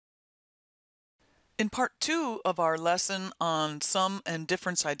In part 2 of our lesson on sum and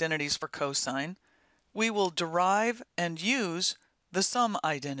difference identities for cosine, we will derive and use the sum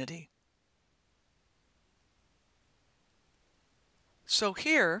identity. So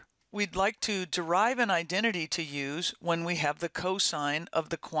here, we'd like to derive an identity to use when we have the cosine of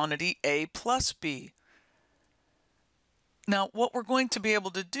the quantity a plus b. Now, what we're going to be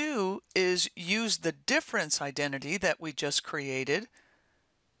able to do is use the difference identity that we just created,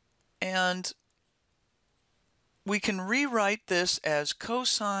 and we can rewrite this as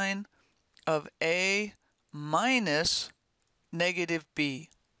cosine of a minus negative b.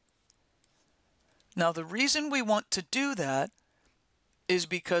 Now, the reason we want to do that is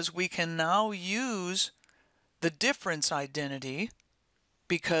because we can now use the difference identity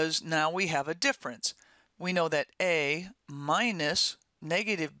because now we have a difference. We know that a minus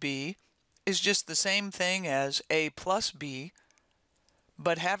negative b is just the same thing as a plus b,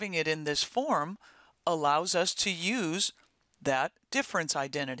 but having it in this form allows us to use that difference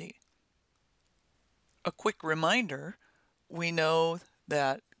identity. A quick reminder, we know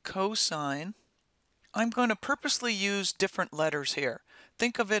that cosine, I'm going to purposely use different letters here.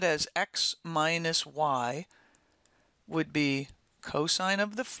 Think of it as x minus y would be cosine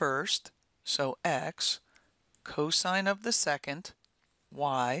of the first, so x, cosine of the second,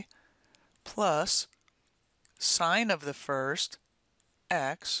 y, plus sine of the first,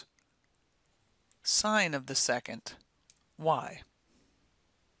 x, sine of the second, y.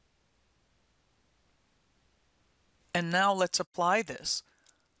 And now let's apply this.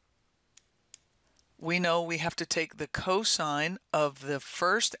 We know we have to take the cosine of the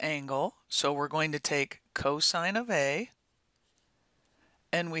first angle, so we're going to take cosine of a,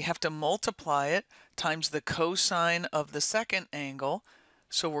 and we have to multiply it times the cosine of the second angle,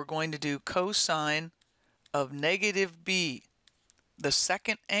 so we're going to do cosine of negative b. The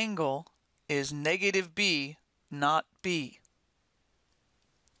second angle is negative b, not b.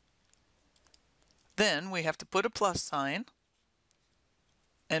 Then we have to put a plus sign,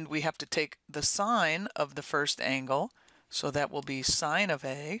 and we have to take the sine of the first angle, so that will be sine of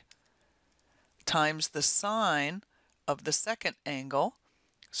a, times the sine of the second angle,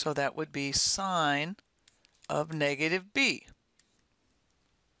 so that would be sine of negative b.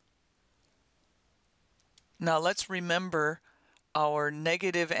 Now let's remember our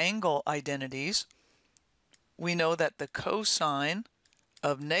negative angle identities. We know that the cosine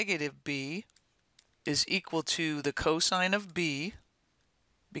of negative b is equal to the cosine of b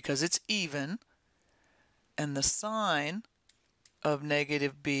because it's even, and the sine of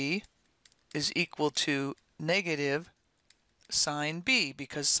negative b is equal to negative sine b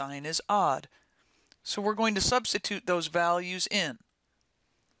because sine is odd. So we're going to substitute those values in.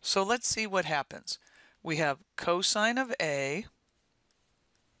 So let's see what happens. We have cosine of a.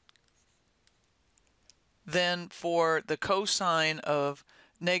 Then for the cosine of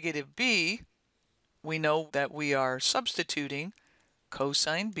negative b, we know that we are substituting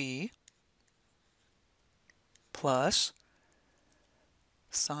cosine b plus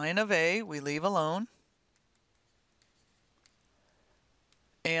sine of a, we leave alone.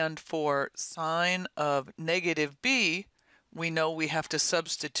 And for sine of negative b, we know we have to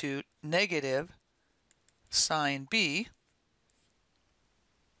substitute negative sine b.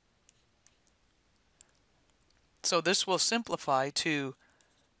 So this will simplify to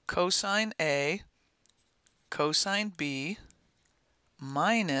cosine a, cosine b,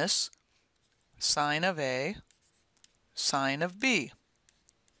 minus sine of a, sine of b.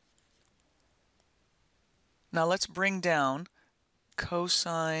 Now let's bring down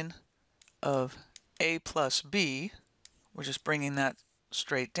cosine of a plus b. We're just bringing that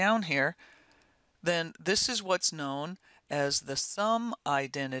straight down here. Then this is what's known as the sum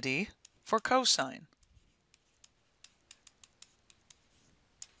identity for cosine.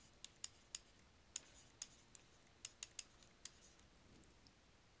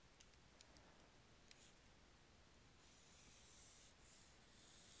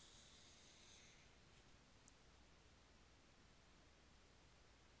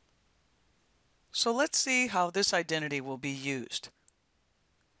 So let's see how this identity will be used.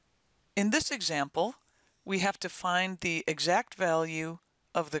 In this example, we have to find the exact value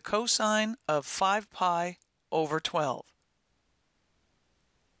of the cosine of 5 pi over 12.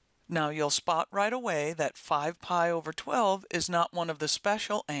 Now you'll spot right away that 5 pi over 12 is not one of the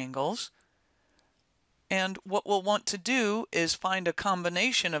special angles, and what we'll want to do is find a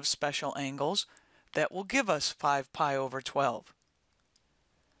combination of special angles that will give us 5 pi over 12.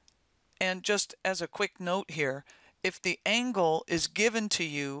 And just as a quick note here, if the angle is given to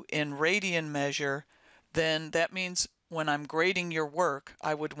you in radian measure, then that means when I'm grading your work,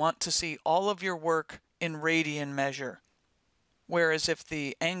 I would want to see all of your work in radian measure. Whereas if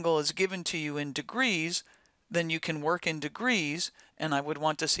the angle is given to you in degrees, then you can work in degrees, and I would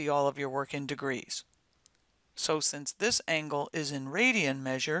want to see all of your work in degrees. So since this angle is in radian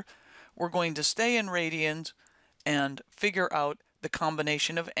measure, we're going to stay in radians and figure out the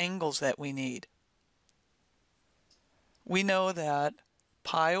combination of angles that we need. We know that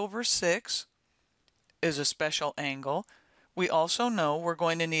pi over 6 is a special angle. We also know we're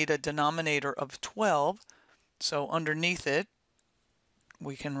going to need a denominator of 12, so underneath it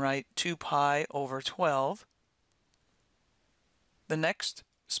we can write 2 pi over 12. The next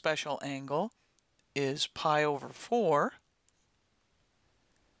special angle is pi over 4,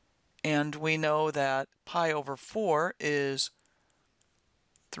 and we know that pi over 4 is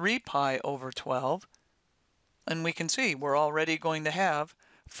 3 pi over 12, and we can see we're already going to have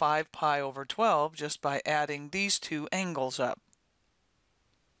 5 pi over 12 just by adding these two angles up.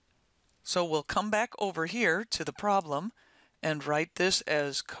 So we'll come back over here to the problem and write this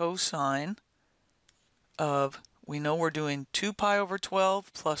as cosine of, we know we're doing 2 pi over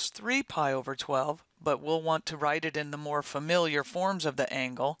 12 plus 3 pi over 12, but we'll want to write it in the more familiar forms of the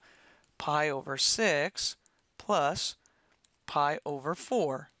angle, pi over 6 plus pi over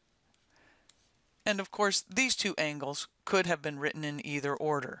 4. And of course, these two angles could have been written in either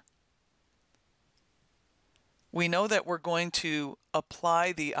order. We know that we're going to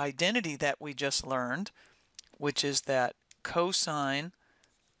apply the identity that we just learned, which is that cosine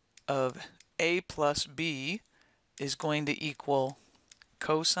of A plus B is going to equal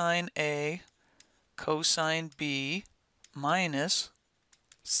cosine A cosine B minus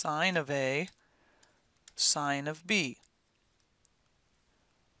sine of A sine of B.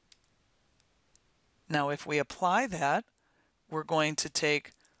 Now if we apply that, we're going to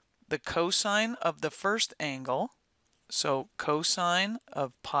take the cosine of the first angle, so cosine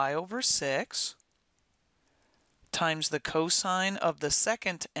of pi over 6, times the cosine of the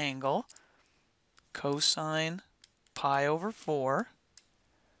second angle, cosine pi over 4,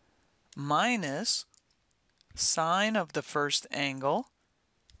 minus sine of the first angle,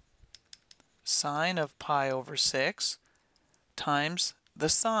 sine of pi over 6, times the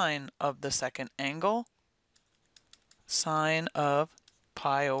sine of the second angle, sine of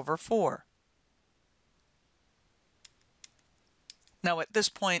pi over 4. Now at this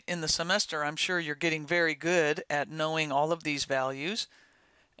point in the semester, I'm sure you're getting very good at knowing all of these values,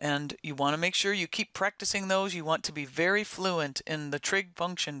 and you want to make sure you keep practicing those. You want to be very fluent in the trig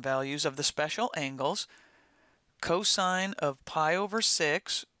function values of the special angles. Cosine of pi over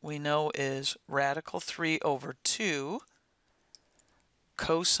 6 we know is radical 3 over 2.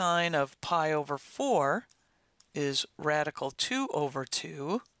 Cosine of pi over 4 is radical 2 over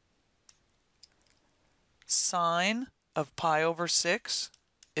 2. Sine of pi over 6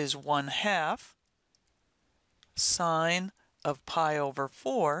 is 1/2. Sine of pi over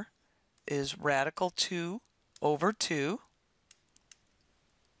 4 is radical 2 over 2.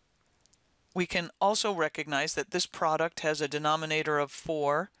 We can also recognize that this product has a denominator of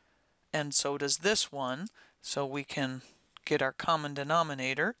 4, and so does this one, so we can get our common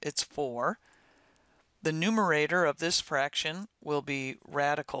denominator. It's 4. The numerator of this fraction will be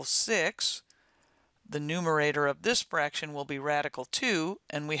radical 6. The numerator of this fraction will be radical 2,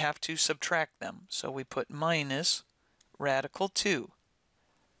 and we have to subtract them. So we put minus radical 2.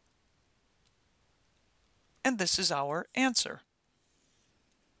 And this is our answer.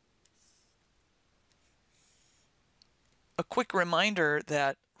 A quick reminder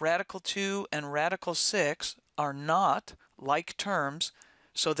that radical 2 and radical 6 are not like terms,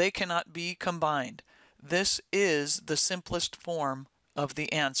 so they cannot be combined. This is the simplest form of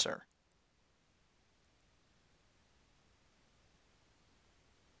the answer.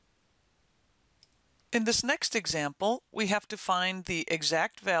 In this next example, we have to find the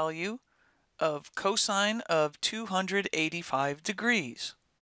exact value of cosine of 285 degrees.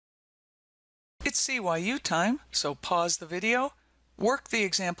 It's CYU time, so pause the video, work the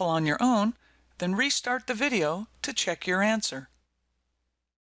example on your own, then restart the video to check your answer.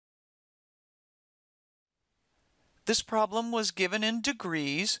 This problem was given in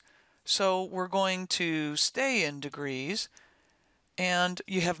degrees, so we're going to stay in degrees, and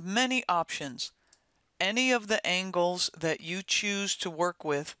you have many options. Any of the angles that you choose to work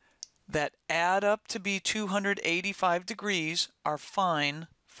with that add up to be 285 degrees are fine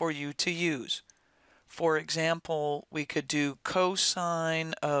for you to use. For example, we could do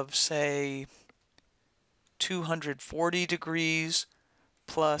cosine of, say, 240 degrees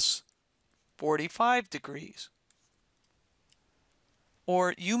plus 45 degrees.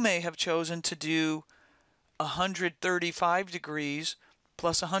 Or you may have chosen to do 135 degrees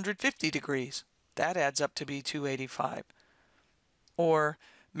plus 150 degrees. That adds up to be 285. Or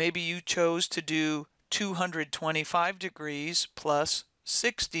maybe you chose to do 225 degrees plus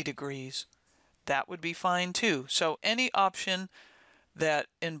 60 degrees. That would be fine too. So any option that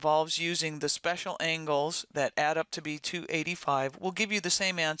involves using the special angles that add up to be 285 will give you the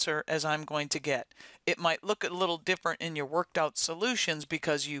same answer as I'm going to get. It might look a little different in your worked out solutions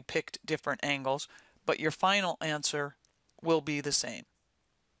because you picked different angles, but your final answer will be the same.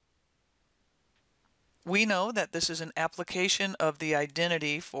 We know that this is an application of the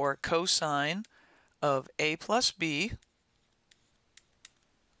identity for cosine of a plus b,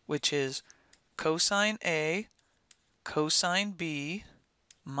 which is cosine A cosine B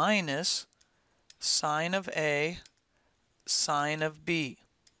minus sine of A sine of B.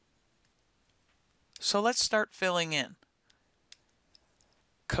 So let's start filling in.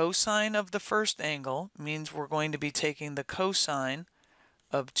 Cosine of the first angle means we're going to be taking the cosine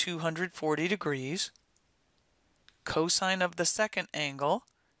of 240 degrees. Cosine of the second angle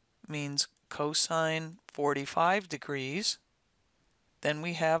means cosine 45 degrees. Then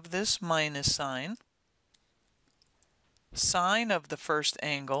we have this minus sign. Sine of the first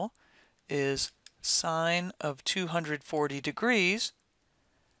angle is sine of 240 degrees,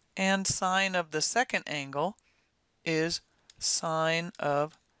 and sine of the second angle is sine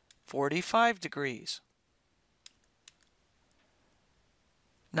of 45 degrees.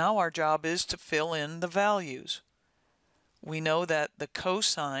 Now our job is to fill in the values. We know that the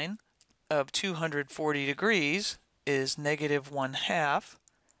cosine of 240 degrees is negative 1/2.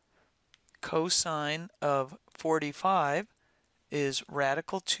 Cosine of 45 is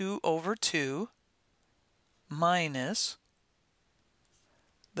radical 2 over 2 minus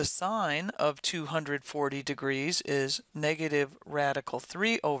the sine of 240 degrees is negative radical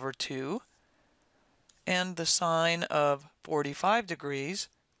 3 over 2, and the sine of 45 degrees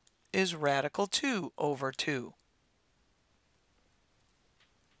is radical 2 over 2.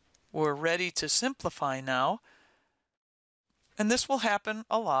 We're ready to simplify now, and this will happen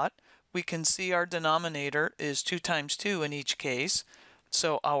a lot. We can see our denominator is 2 times 2 in each case,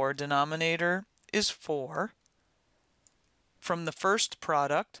 so our denominator is 4. From the first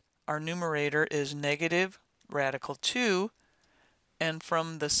product, our numerator is negative radical 2, and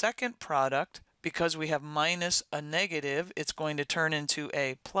from the second product, because we have minus a negative, it's going to turn into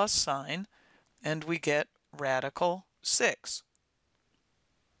a plus sign, and we get radical 6.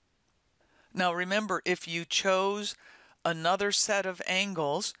 Now remember, if you chose another set of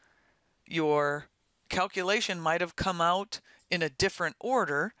angles, your calculation might have come out in a different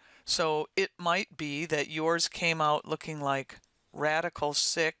order, so it might be that yours came out looking like radical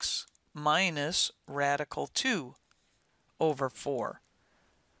 6 minus radical 2 over 4.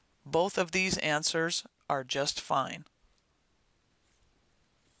 Both of these answers are just fine.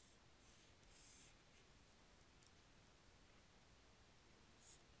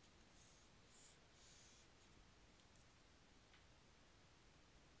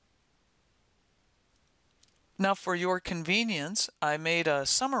 Now for your convenience, I made a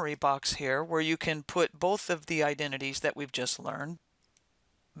summary box here where you can put both of the identities that we've just learned,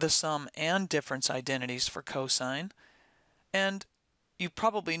 the sum and difference identities for cosine, and you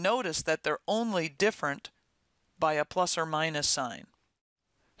probably noticed that they're only different by a plus or minus sign.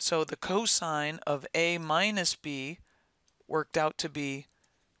 So the cosine of A minus B worked out to be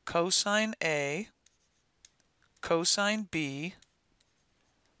cosine A cosine B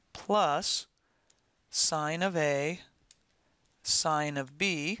plus sine of A sine of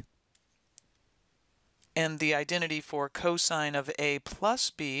B, and the identity for cosine of A plus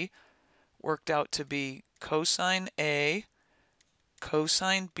B worked out to be cosine A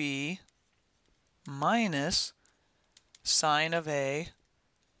cosine B minus sine of A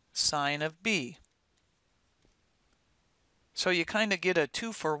sine of B. So you kind of get a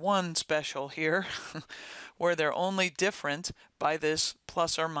 2-for-1 special here where they're only different by this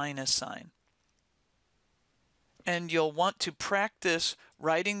plus or minus sign. And you'll want to practice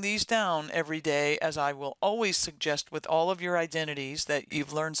writing these down every day, as I will always suggest with all of your identities that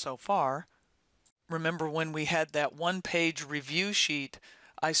you've learned so far. Remember when we had that one-page review sheet,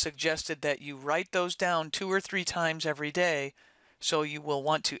 I suggested that you write those down 2 or 3 times every day, so you will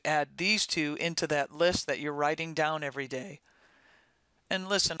want to add these two into that list that you're writing down every day. And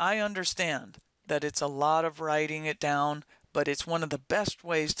listen, I understand that it's a lot of writing it down, but it's one of the best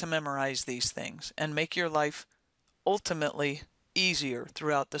ways to memorize these things and make your life ultimately easier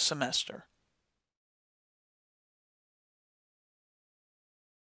throughout the semester.